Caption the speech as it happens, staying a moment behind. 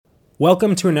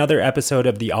Welcome to another episode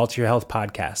of the Alter Your Health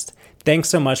podcast. Thanks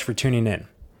so much for tuning in.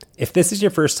 If this is your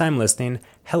first time listening,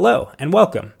 hello and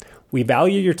welcome. We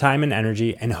value your time and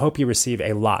energy and hope you receive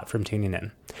a lot from tuning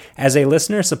in. As a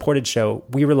listener-supported show,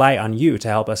 we rely on you to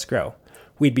help us grow.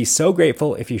 We'd be so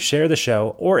grateful if you share the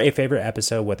show or a favorite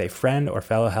episode with a friend or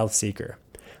fellow health seeker.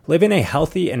 Living a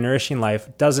healthy and nourishing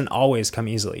life doesn't always come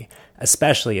easily,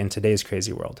 especially in today's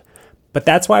crazy world. But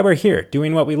that's why we're here,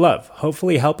 doing what we love,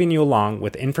 hopefully helping you along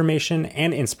with information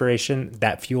and inspiration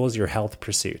that fuels your health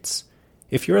pursuits.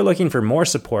 If you're looking for more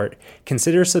support,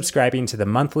 consider subscribing to the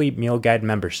monthly Meal Guide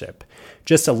membership.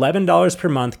 Just $11 per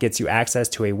month gets you access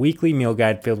to a weekly meal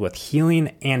guide filled with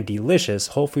healing and delicious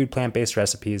whole food plant-based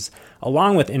recipes,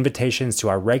 along with invitations to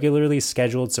our regularly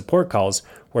scheduled support calls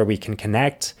where we can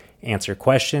connect, answer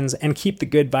questions, and keep the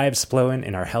good vibes flowing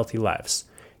in our healthy lives.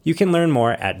 You can learn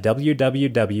more at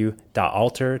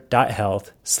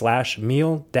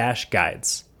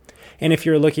www.alter.health/meal-guides. And if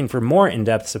you're looking for more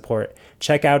in-depth support,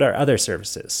 check out our other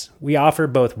services. We offer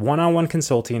both one-on-one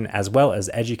consulting as well as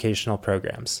educational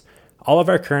programs. All of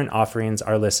our current offerings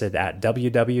are listed at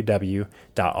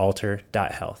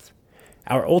www.alter.health.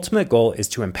 Our ultimate goal is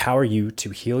to empower you to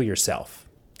heal yourself.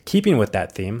 Keeping with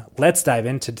that theme, let's dive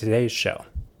into today's show.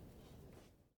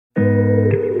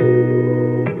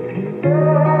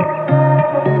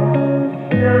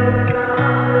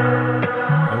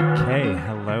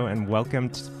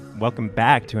 Welcome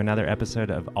back to another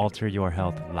episode of Alter Your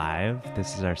Health Live.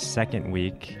 This is our second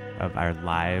week of our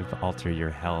live Alter Your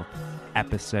Health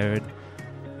episode,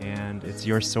 and it's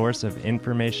your source of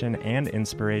information and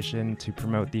inspiration to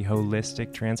promote the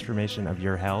holistic transformation of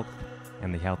your health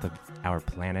and the health of our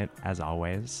planet, as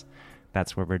always.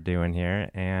 That's what we're doing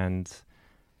here, and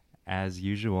as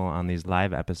usual on these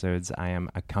live episodes, I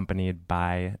am accompanied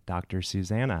by Dr.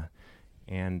 Susanna.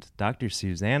 And Dr.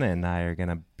 Susanna and I are going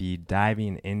to be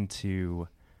diving into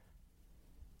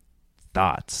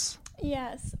thoughts.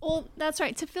 Yes. Well, that's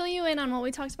right. To fill you in on what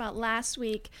we talked about last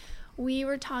week, we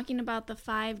were talking about the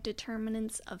 5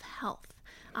 determinants of health,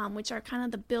 which are kind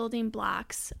of the building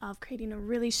blocks of creating a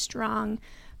really strong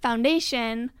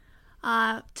foundation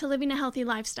to living a healthy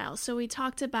lifestyle. So we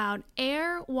talked about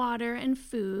air, water, and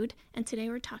food. And today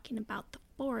we're talking about the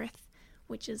 4th,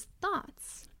 which is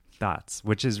thoughts.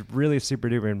 Which is really super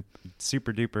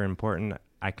duper important.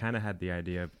 I kind of had the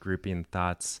idea of grouping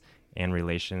thoughts and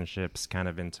relationships kind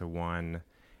of into one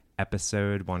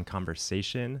episode, one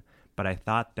conversation, but I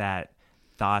thought that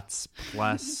thoughts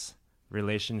plus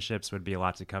relationships would be a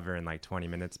lot to cover in like 20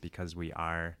 minutes because we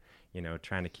are,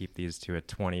 trying to keep these to a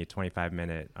 25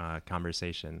 minute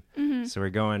conversation. Mm-hmm. So we're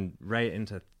going right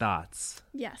into thoughts.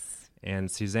 Yes.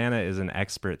 And Susanna is an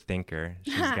expert thinker.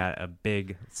 She's got a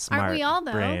big, smart Aren't we all,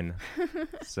 though? brain.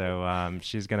 So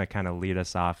she's going to kind of lead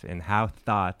us off in how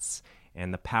thoughts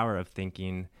and the power of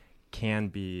thinking can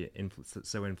be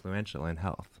so influential in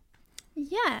health.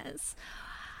 Yes.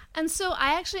 And so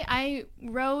I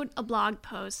wrote a blog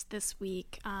post this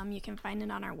week. You can find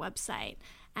it on our website.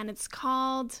 And it's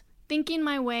called Thinking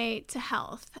My Way to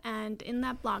Health. And in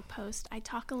that blog post, I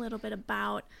talk a little bit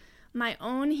about my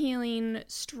own healing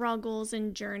struggles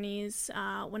and journeys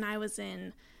when I was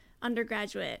in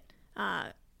undergraduate,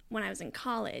 when I was in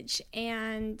college,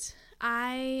 and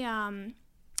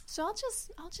so I'll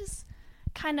just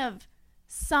kind of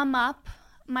sum up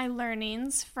my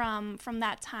learnings from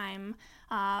that time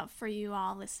for you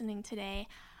all listening today.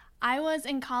 I was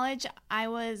in college. I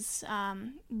was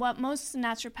what most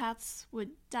naturopaths would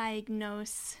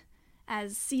diagnose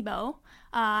as SIBO,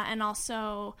 and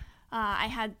also I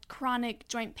had chronic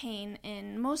joint pain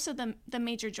in most of the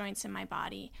major joints in my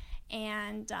body,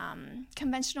 and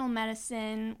conventional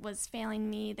medicine was failing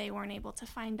me. They weren't able to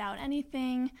find out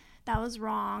anything that was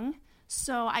wrong.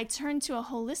 So I turned to a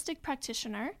holistic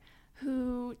practitioner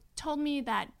who told me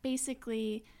that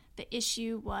basically the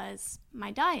issue was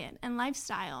my diet and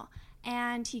lifestyle.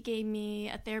 And he gave me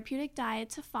a therapeutic diet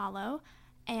to follow,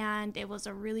 and it was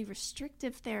a really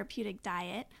restrictive therapeutic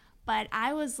diet. But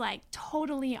I was like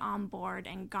totally on board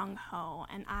and gung-ho,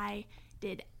 and I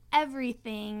did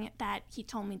everything that he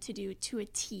told me to do to a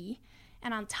T.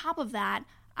 And on top of that,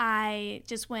 I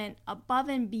just went above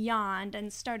and beyond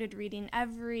and started reading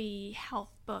every health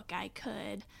book I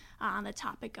could on the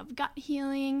topic of gut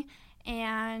healing.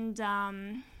 And,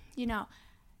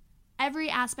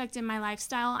 every aspect in my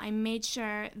lifestyle, I made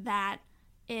sure that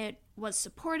it was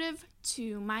supportive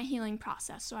to my healing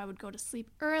process. So I would go to sleep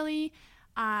early.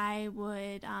 I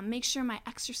would make sure my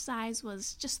exercise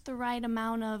was just the right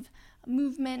amount of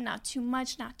movement, not too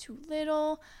much, not too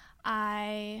little.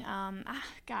 I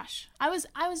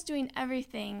was doing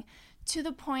everything to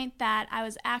the point that I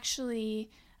was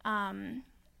actually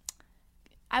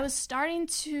I was starting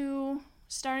to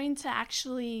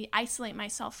actually isolate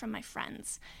myself from my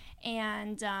friends.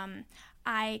 And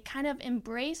I kind of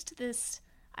embraced this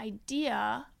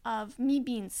idea of me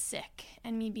being sick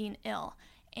and me being ill.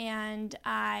 And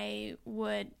I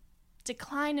would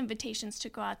decline invitations to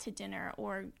go out to dinner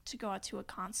or to go out to a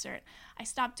concert. I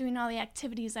stopped doing all the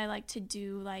activities I like to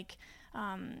do, like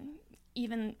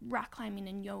even rock climbing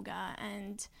and yoga,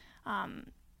 and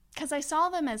because I saw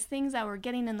them as things that were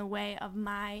getting in the way of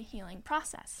my healing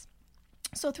process.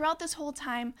 So throughout this whole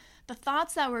time, the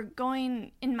thoughts that were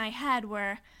going in my head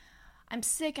were, I'm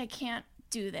sick, I can't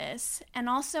do this. And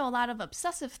also a lot of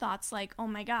obsessive thoughts like, oh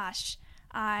my gosh,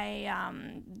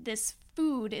 this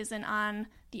food isn't on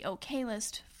the okay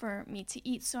list for me to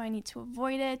eat, so I need to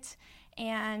avoid it.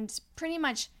 And pretty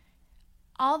much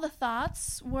all the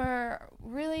thoughts were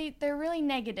they're really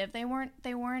negative. They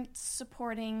weren't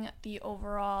supporting the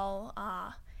overall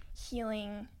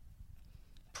healing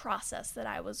process that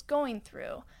I was going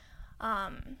through.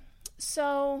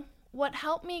 So what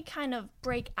helped me kind of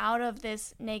break out of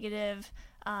this negative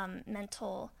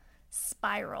mental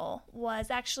spiral was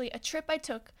actually a trip I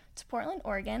took to Portland,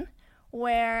 Oregon,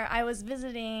 where I was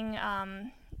visiting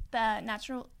the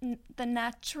National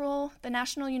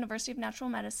University of Natural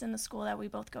Medicine, the school that we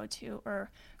both go to or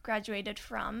graduated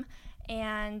from.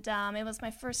 And it was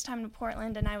my first time to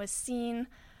Portland, and I was seeing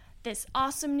this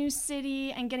awesome new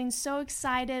city and getting so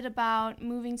excited about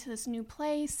moving to this new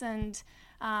place. And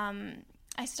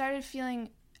I started feeling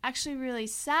actually really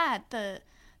sad.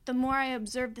 The more I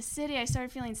observed the city, I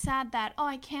started feeling sad that,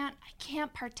 I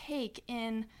can't partake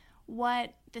in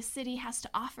what the city has to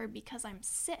offer because I'm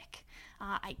sick.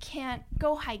 I can't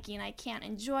go hiking. I can't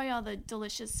enjoy all the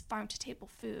delicious farm-to-table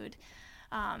food.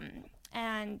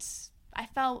 And I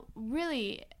felt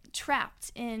really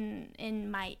trapped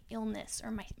in my illness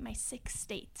or my sick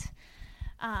state.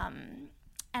 And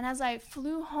as I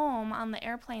flew home on the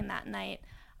airplane that night,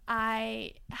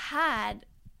 I had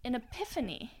an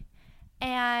epiphany.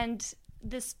 And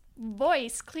this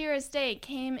voice, clear as day,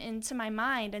 came into my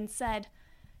mind and said,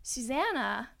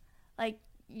 Susanna, like,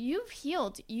 you've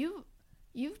healed.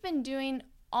 You've been doing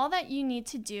all that you need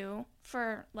to do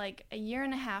for like a year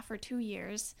and a half or 2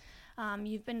 years.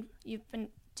 You've been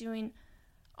doing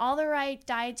all the right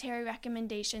dietary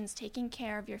recommendations, taking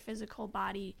care of your physical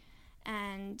body,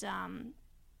 and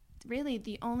really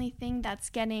the only thing that's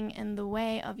getting in the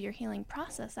way of your healing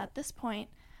process at this point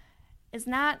is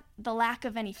not the lack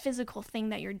of any physical thing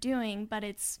that you're doing, but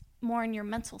it's more in your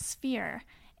mental sphere.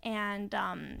 And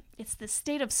it's the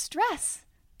state of stress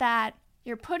that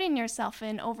you're putting yourself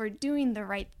in over doing the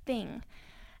right thing.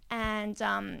 And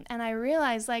I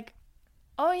realized, like,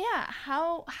 oh yeah,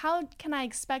 how can I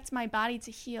expect my body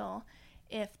to heal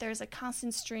if there's a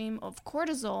constant stream of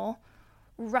cortisol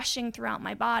rushing throughout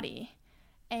my body?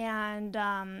 And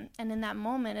in that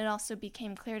moment, it also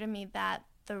became clear to me that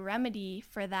the remedy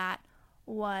for that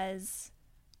was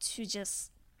to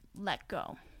just let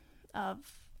go of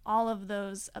all of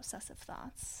those obsessive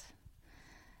thoughts.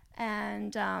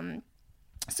 And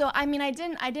so I mean, I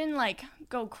didn't like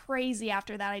go crazy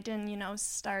after that. I didn't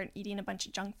start eating a bunch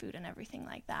of junk food and everything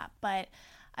like that, but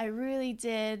I really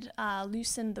did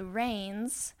loosen the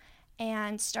reins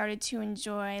and started to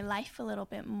enjoy life a little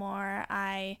bit more.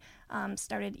 I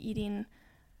started eating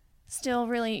still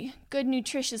really good,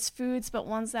 nutritious foods, but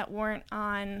ones that weren't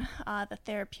on the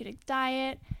therapeutic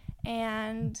diet,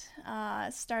 and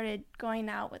started going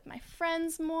out with my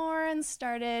friends more, and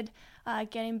started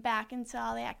getting back into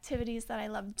all the activities that I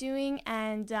love doing.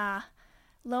 And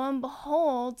lo and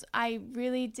behold, I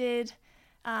really did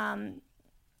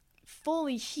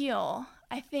fully heal.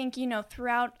 I think,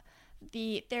 throughout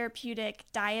the therapeutic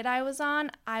diet I was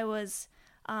on, I was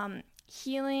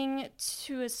healing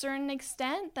to a certain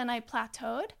extent, then I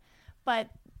plateaued, but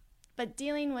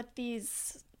dealing with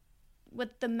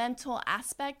the mental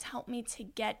aspect helped me to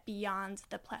get beyond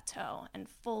the plateau and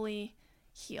fully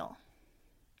heal.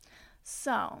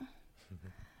 So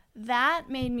that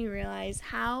made me realize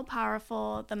how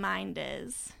powerful the mind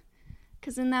is,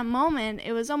 because in that moment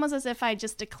it was almost as if I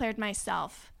just declared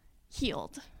myself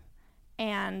healed,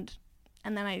 and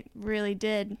then I really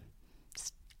did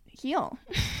heal.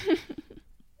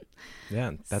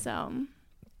 Yeah, that's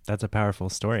a powerful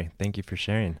story. Thank you for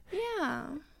sharing. Yeah.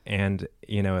 And,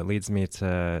 it leads me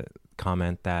to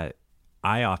comment that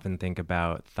I often think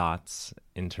about thoughts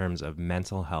in terms of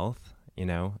mental health.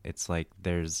 It's like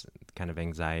there's kind of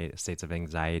states of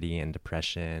anxiety and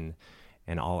depression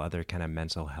and all other kind of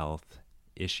mental health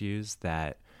issues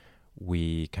that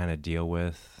we kind of deal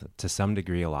with to some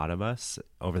degree, a lot of us,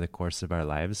 over the course of our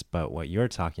lives. But what you're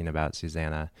talking about,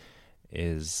 Susanna,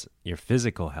 is your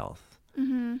physical health.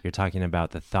 Mm-hmm. You're talking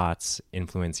about the thoughts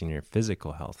influencing your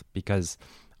physical health, because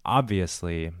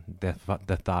obviously the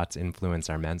thoughts influence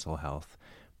our mental health,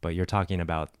 but you're talking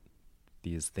about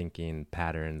these thinking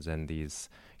patterns and these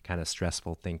kind of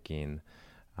stressful thinking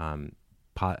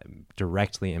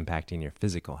directly impacting your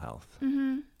physical health.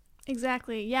 Mm-hmm.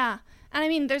 Exactly. Yeah. And I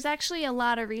mean, there's actually a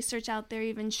lot of research out there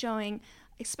even showing,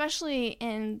 especially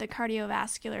in the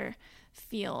cardiovascular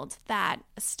field, that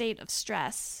a state of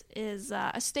stress is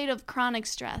a state of chronic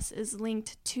stress is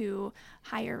linked to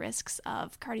higher risks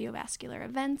of cardiovascular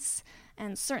events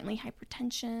and certainly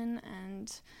hypertension.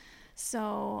 And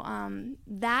so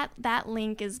that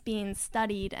link is being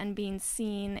studied and being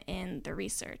seen in the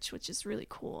research, which is really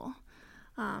cool.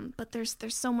 But there's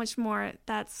so much more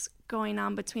that's going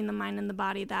on between the mind and the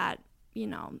body that,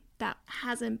 that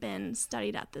hasn't been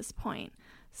studied at this point.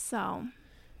 So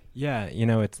yeah,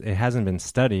 it hasn't been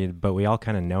studied, but we all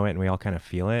kind of know it and we all kind of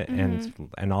feel it.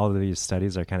 And all of these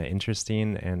studies are kind of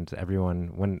interesting, and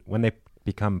everyone, when they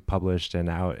become published and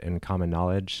out in common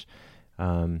knowledge,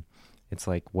 it's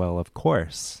like, well, of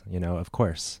course.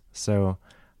 So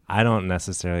I don't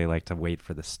necessarily like to wait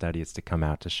for the studies to come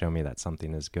out to show me that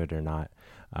something is good or not.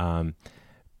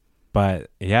 But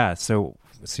yeah, so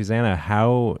Susanna,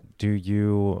 how do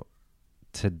you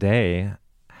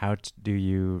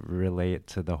relate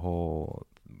to the whole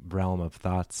realm of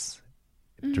thoughts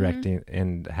directing,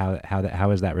 and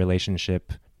how is that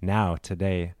relationship now,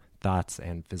 today, thoughts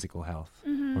and physical health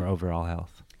or overall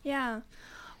health? Yeah.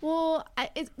 Well,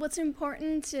 what's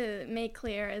important to make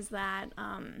clear is that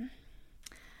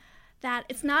that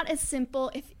it's not as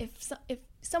simple. If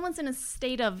someone's in a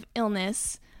state of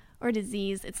illness or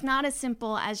disease, it's not as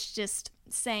simple as just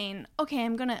saying, okay,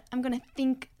 I'm gonna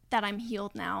think that I'm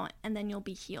healed now, and then you'll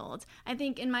be healed. I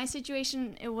think in my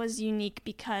situation, it was unique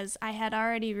because I had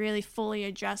already really fully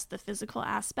addressed the physical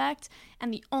aspect,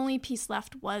 and the only piece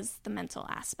left was the mental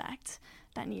aspect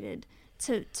that needed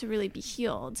to really be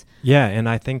healed. Yeah, and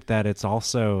I think that it's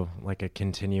also like a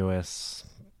continuous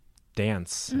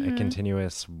dance, a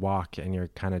continuous walk, and you're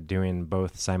kind of doing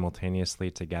both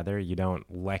simultaneously together. You don't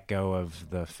let go of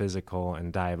the physical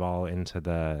and dive all into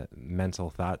the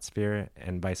mental thought sphere,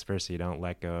 and vice versa. You don't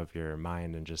let go of your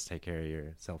mind and just take care of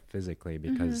yourself physically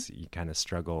because you kind of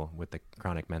struggle with the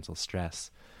chronic mental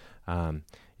stress.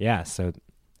 So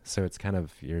it's kind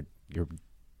of you're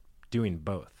doing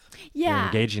both. Yeah. You're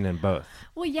engaging in both.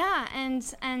 Well, yeah, and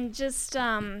just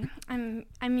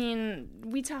I mean,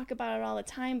 we talk about it all the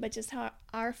time, but just how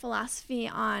our philosophy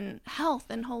on health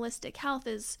and holistic health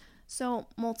is so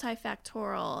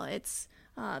multifactorial. It's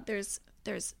there's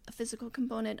a physical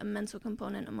component, a mental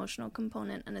component, emotional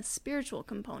component, and a spiritual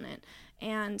component.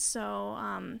 And so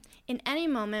in any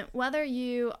moment, whether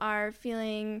you are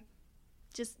feeling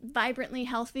just vibrantly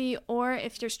healthy or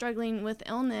if you're struggling with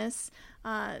illness,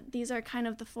 these are kind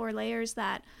of the four layers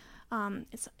that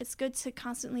it's good to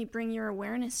constantly bring your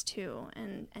awareness to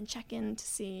and check in to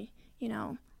see,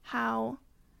 how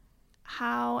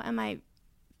am I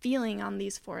feeling on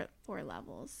these four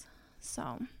levels.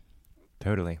 So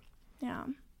totally. Yeah.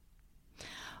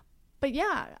 But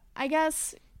yeah, I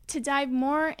guess to dive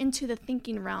more into the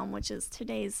thinking realm, which is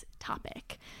today's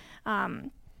topic,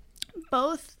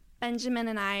 both Benjamin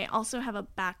and I also have a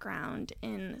background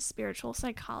in spiritual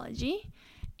psychology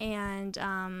and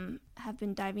have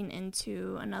been diving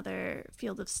into another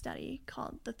field of study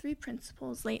called the Three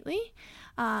Principles lately,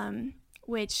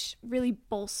 which really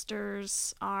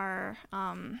bolsters our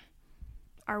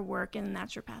work in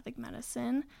naturopathic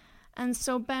medicine. And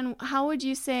so, Ben, how would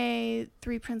you say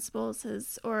Three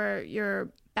Principles or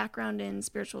your background in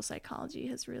spiritual psychology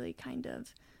has really kind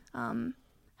of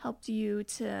helped you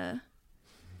to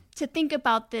think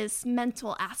about this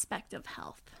mental aspect of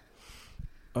health?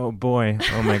 Oh boy.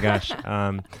 Oh my gosh.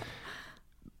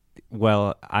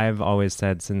 Well, I've always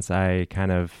said, since I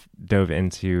kind of dove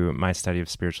into my study of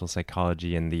spiritual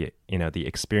psychology and the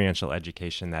experiential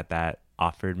education that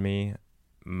offered me,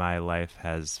 my life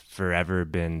has forever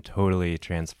been totally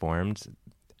transformed,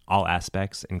 all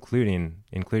aspects, including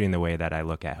the way that I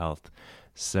look at health.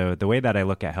 So the way that I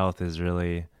look at health is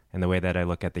really, and the way that I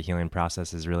look at the healing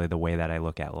process is really the way that I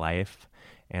look at life.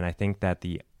 And I think that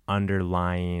the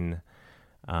underlying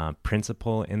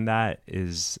principle in that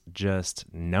is just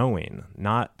knowing,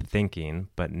 not thinking,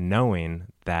 but knowing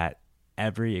that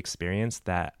every experience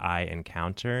that I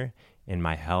encounter in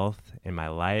my health, in my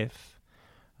life,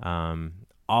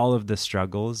 all of the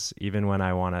struggles, even when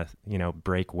I want to,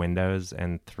 break windows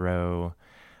and throw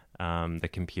the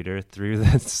computer through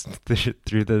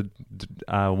the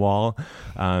wall.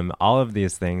 All of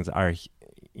these things are,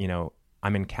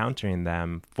 I'm encountering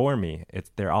them for me.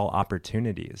 They're all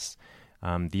opportunities.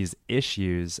 These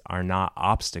issues are not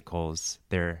obstacles.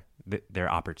 They're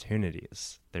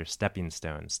opportunities. They're stepping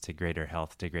stones to greater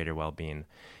health, to greater well-being.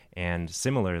 And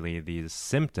similarly, these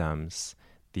symptoms,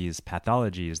 these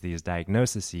pathologies, these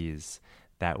diagnoses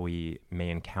that we may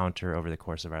encounter over the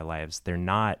course of our lives, they're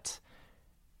not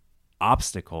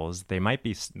obstacles. They might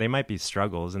be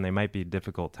struggles, and they might be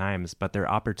difficult times, but they're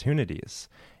opportunities.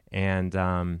 And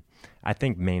I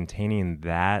think maintaining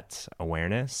that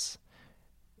awareness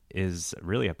is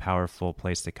really a powerful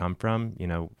place to come from,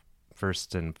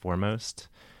 first and foremost.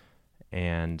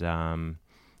 And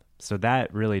so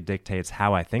that really dictates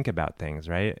how I think about things,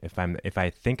 right? If I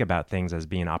think about things as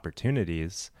being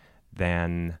opportunities,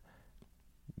 then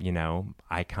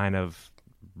I kind of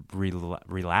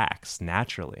relax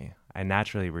naturally. I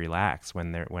naturally relax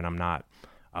when I'm not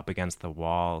up against the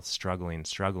wall, struggling.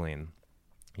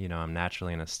 I'm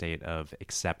naturally in a state of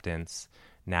acceptance,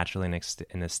 naturally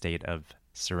in a state of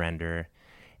surrender.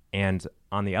 And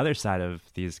on the other side of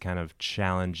these kind of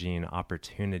challenging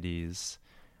opportunities,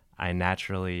 I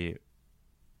naturally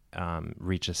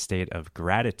reach a state of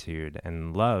gratitude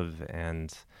and love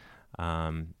and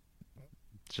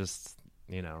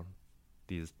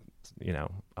these,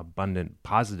 abundant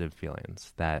positive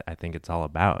feelings that I think it's all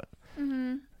about.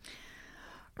 Mm-hmm.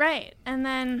 Right. And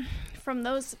then from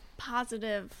those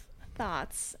positive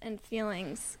thoughts and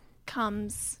feelings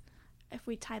comes, if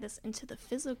we tie this into the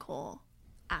physical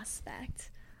aspect,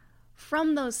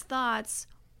 from those thoughts,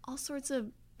 all sorts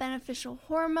of beneficial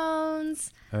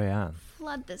hormones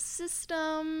flood the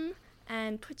system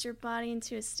and put your body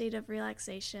into a state of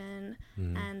relaxation.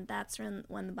 Mm-hmm. And that's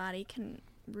when the body can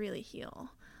really heal.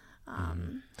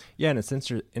 Yeah, and it's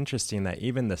interesting that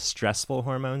even the stressful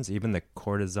hormones, even the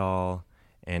cortisol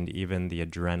and even the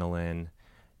adrenaline,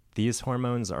 these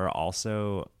hormones are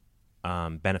also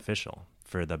beneficial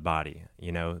for the body.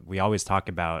 We always talk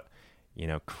about,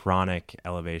 chronic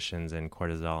elevations in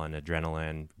cortisol and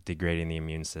adrenaline, degrading the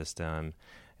immune system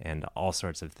and all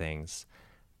sorts of things.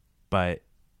 But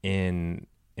in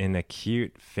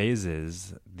acute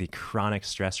phases, the chronic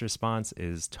stress response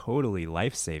is totally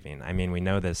life-saving. I mean, we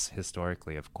know this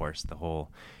historically, of course, the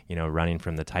whole, running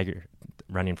from the tiger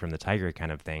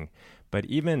kind of thing. But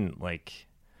even like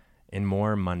in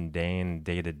more mundane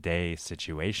day-to-day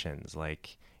situations,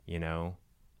 like,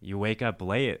 you wake up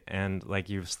late and like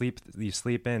you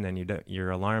sleep in and your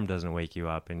alarm doesn't wake you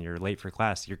up and you're late for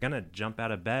class, you're going to jump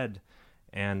out of bed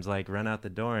and like run out the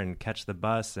door and catch the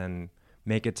bus and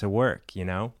make it to work,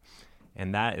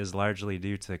 and that is largely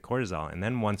due to cortisol. And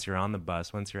then once you're on the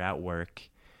bus, once you're at work,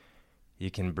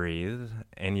 you can breathe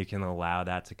and you can allow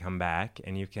that to come back,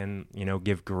 and you can,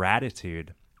 give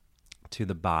gratitude to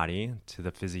the body, to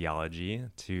the physiology,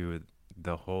 to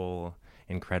the whole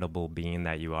incredible being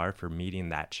that you are for meeting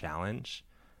that challenge.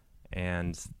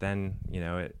 And then,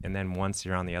 and then once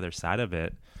you're on the other side of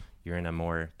it, you're in a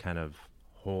more kind of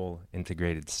whole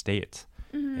integrated state.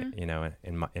 Mm-hmm.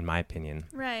 In my opinion.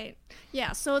 Right.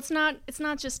 Yeah. So it's not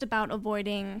just about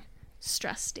avoiding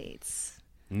stress states.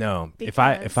 No. If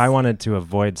I wanted to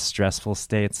avoid stressful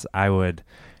states, I would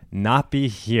not be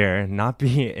here, not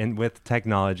be in with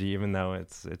technology, even though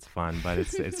it's fun, but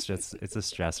it's a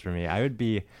stress for me. I would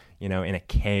be, in a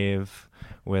cave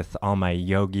with all my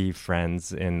yogi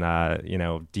friends in,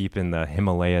 deep in the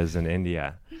Himalayas in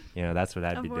India. That's what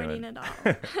I'd be doing. Avoiding it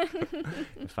all.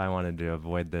 If I wanted to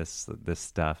avoid this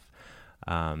stuff.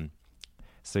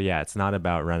 So yeah, it's not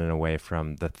about running away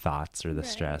from the thoughts or the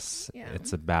stress. Yeah.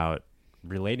 It's about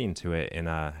relating to it in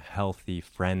a healthy,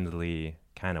 friendly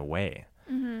kind of way.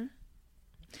 Mm-hmm.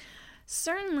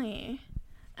 Certainly.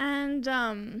 And,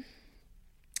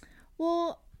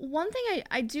 well, one thing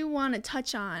I do want to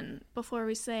touch on before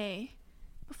we say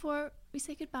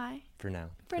goodbye. For now.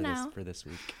 For this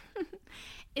week.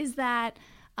 Is that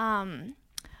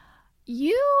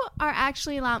you are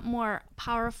actually a lot more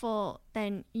powerful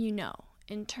than you know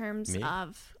in terms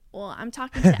of, well, I'm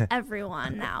talking to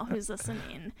everyone now who's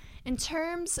listening, in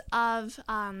terms of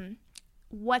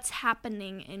what's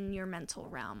happening in your mental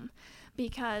realm.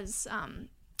 Because,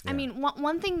 I mean,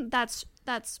 one thing that's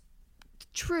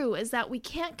true is that we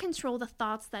can't control the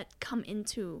thoughts that come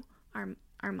into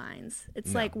our minds.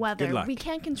 It's like weather. We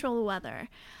can't control the weather.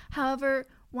 However,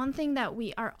 one thing that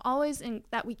we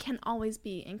can always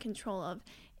be in control of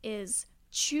is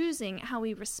choosing how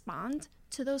we respond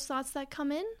to those thoughts that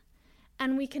come in.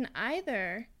 And we can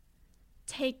either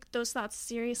take those thoughts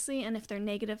seriously, and if they're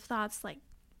negative thoughts, like,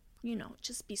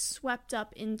 just be swept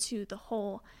up into the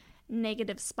whole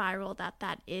negative spiral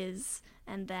that is,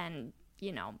 and then,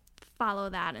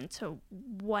 follow that into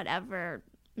whatever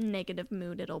negative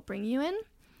mood it'll bring you in.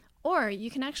 Or you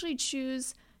can actually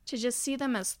choose to just see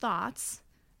them as thoughts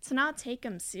not take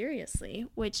them seriously,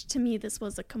 which to me, this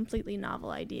was a completely novel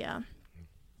idea.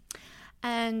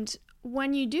 And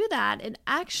when you do that, it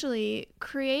actually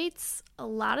creates a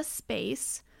lot of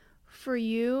space for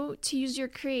you to use your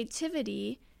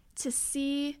creativity to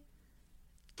see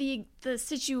the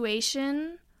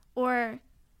situation or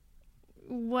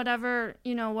whatever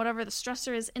the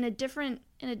stressor is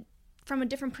from a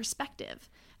different perspective,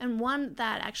 and one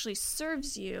that actually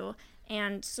serves you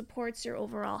and supports your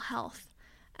overall health.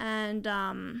 And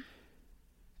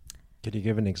could you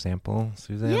give an example,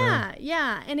 Susanna?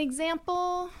 Yeah. An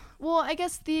example. Well, I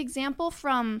guess the example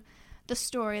from the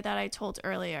story that I told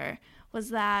earlier was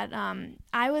that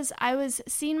I was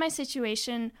seeing my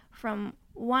situation from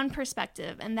one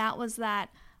perspective, and that was that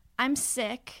I'm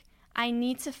sick. I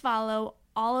need to follow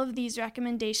all of these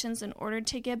recommendations in order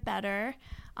to get better.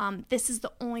 This is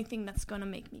the only thing that's going to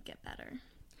make me get better.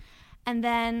 And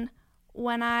then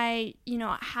when I,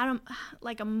 had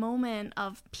a moment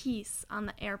of peace on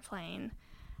the airplane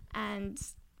and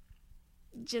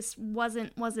just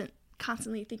wasn't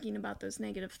constantly thinking about those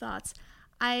negative thoughts,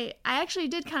 I actually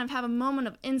did kind of have a moment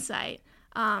of insight,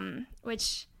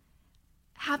 which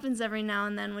happens every now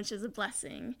and then, which is a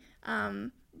blessing.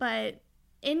 But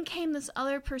in came this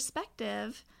other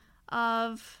perspective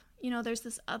of, there's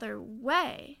this other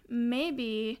way.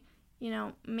 Maybe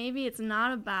it's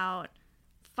not about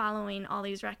following all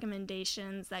these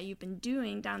recommendations that you've been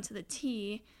doing down to the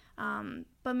T,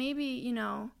 but maybe,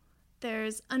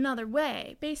 there's another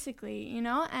way, basically,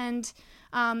 and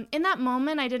in that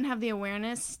moment, I didn't have the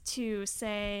awareness to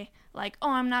say, like, oh,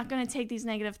 I'm not going to take these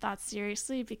negative thoughts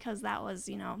seriously, because that was,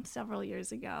 several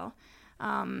years ago.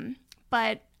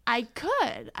 But I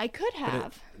could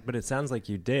have. But it sounds like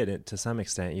you did it to some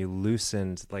extent. You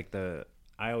loosened,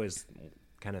 I always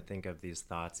kind of think of these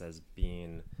thoughts as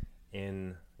being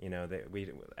in,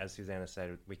 as Susanna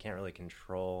said, we can't really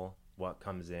control what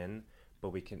comes in,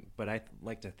 but I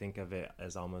like to think of it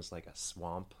as almost like a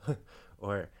swamp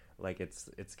or like it's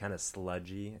kind of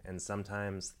sludgy, and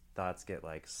sometimes thoughts get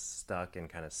like stuck and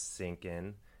kind of sink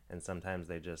in, and sometimes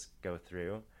they just go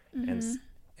through. Mm-hmm.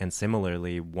 And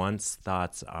similarly, once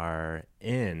thoughts are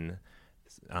in,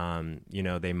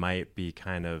 they might be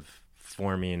kind of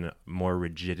forming more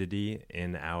rigidity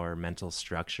in our mental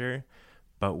structure,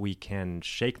 but we can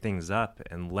shake things up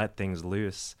and let things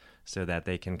loose so that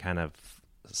they can kind of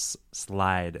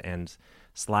slide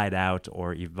out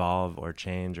or evolve or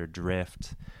change or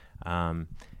drift. And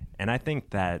I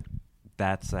think that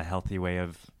that's a healthy way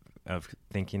of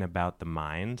thinking about the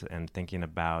mind and thinking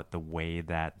about the way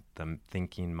that the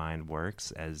thinking mind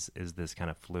works is this kind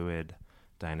of fluid,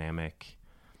 dynamic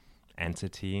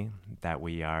entity that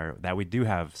we do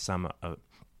have some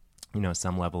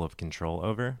level of control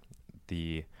over.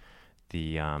 The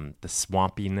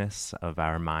swampiness of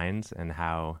our minds and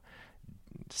how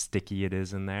sticky it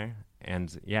is in there.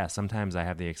 And yeah, sometimes I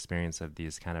have the experience of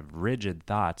these kind of rigid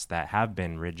thoughts that have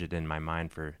been rigid in my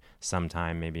mind for some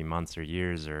time, maybe months or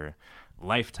years or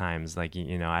lifetimes, I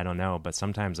don't know. But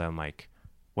sometimes I'm like,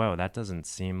 whoa, that doesn't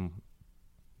seem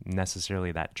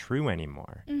necessarily that true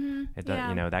anymore. Mm-hmm. It does,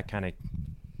 yeah. That kind of,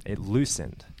 it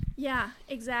loosened. Yeah,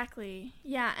 exactly.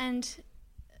 Yeah, and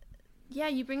yeah,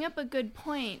 you bring up a good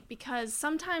point, because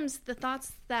sometimes the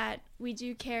thoughts that we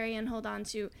do carry and hold on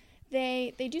to,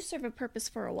 they do serve a purpose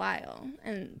for a while,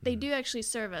 and they do actually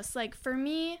serve us. Like for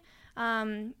me,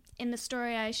 in the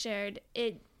story I shared,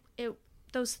 it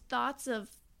those thoughts of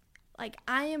like,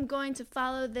 I am going to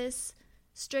follow this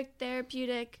strict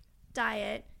therapeutic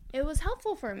diet, it was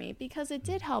helpful for me because it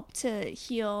did help to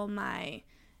heal my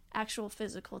actual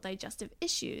physical digestive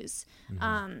issues.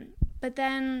 Mm-hmm. But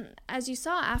then, as you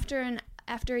saw, after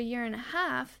a year and a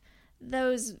half,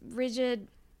 those rigid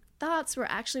thoughts were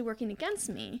actually working against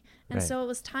me. And right. So it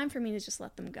was time for me to just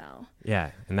let them go.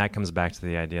 Yeah. And that comes back to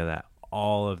the idea that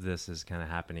all of this is kind of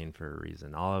happening for a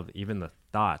reason. Even the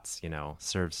thoughts,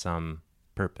 serve some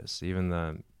purpose.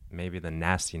 Even maybe the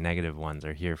nasty negative ones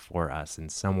are here for us in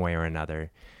some way or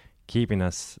another, keeping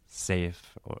us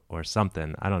safe or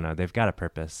something. I don't know. They've got a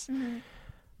purpose. Mm-hmm.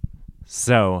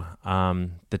 So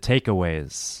the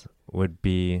takeaways would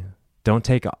be, don't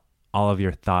take all of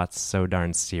your thoughts so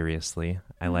darn seriously.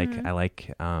 I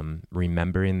like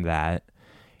remembering that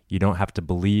you don't have to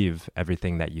believe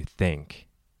everything that you think.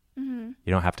 Mm-hmm.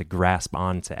 You don't have to grasp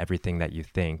onto everything that you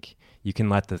think. You can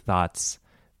let the thoughts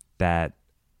that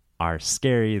are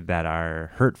scary, that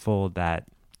are hurtful, that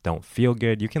don't feel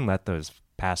good, you can let those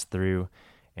pass through.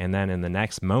 And then in the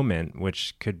next moment,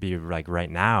 which could be like right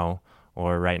now,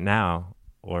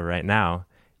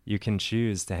 you can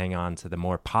choose to hang on to the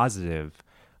more positive,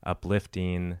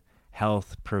 uplifting,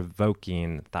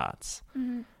 health-provoking thoughts.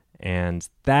 Mm-hmm. And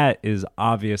that is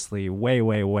obviously way,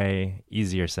 way, way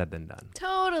easier said than done.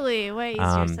 Totally. Way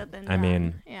easier said than done. I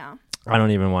mean, yeah. I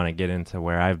don't even want to get into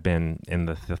where I've been in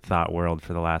the thought world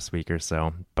for the last week or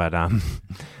so, but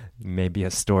maybe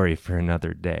a story for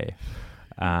another day.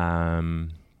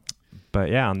 But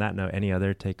yeah, on that note, any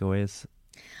other takeaways,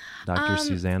 Dr.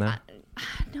 Susanna?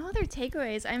 No other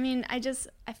takeaways. I mean, I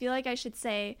feel like I should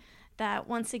say that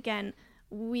once again,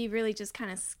 we really just kind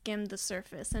of skimmed the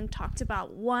surface and talked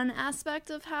about one aspect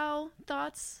of how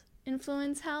thoughts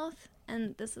influence health.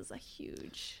 And this is a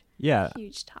huge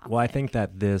topic. Well, I think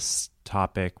that this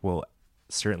topic will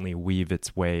certainly weave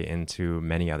its way into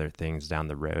many other things down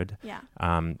the road. Yeah.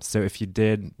 So if you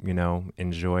did,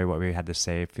 enjoy what we had to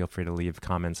say, feel free to leave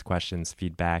comments, questions,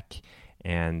 feedback,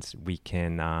 and we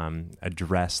can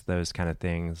address those kind of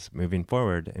things moving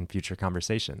forward in future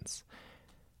conversations.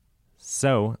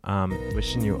 So,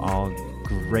 wishing you all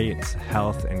great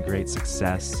health and great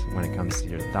success when it comes to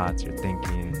your thoughts, your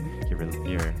thinking,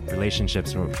 your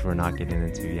relationships, which we're not getting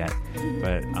into yet,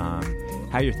 but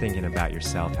how you're thinking about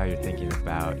yourself, how you're thinking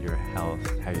about your health,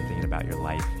 how you're thinking about your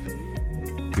life.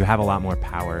 You have a lot more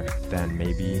power than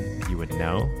maybe you would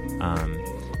know.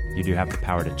 You do have the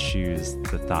power to choose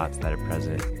the thoughts that are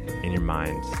present in your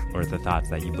mind or the thoughts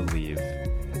that you believe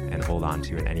and hold on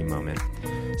to in any moment.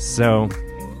 So,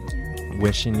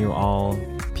 wishing you all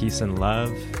peace and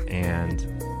love, and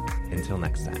until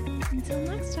next time. Until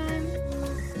next time.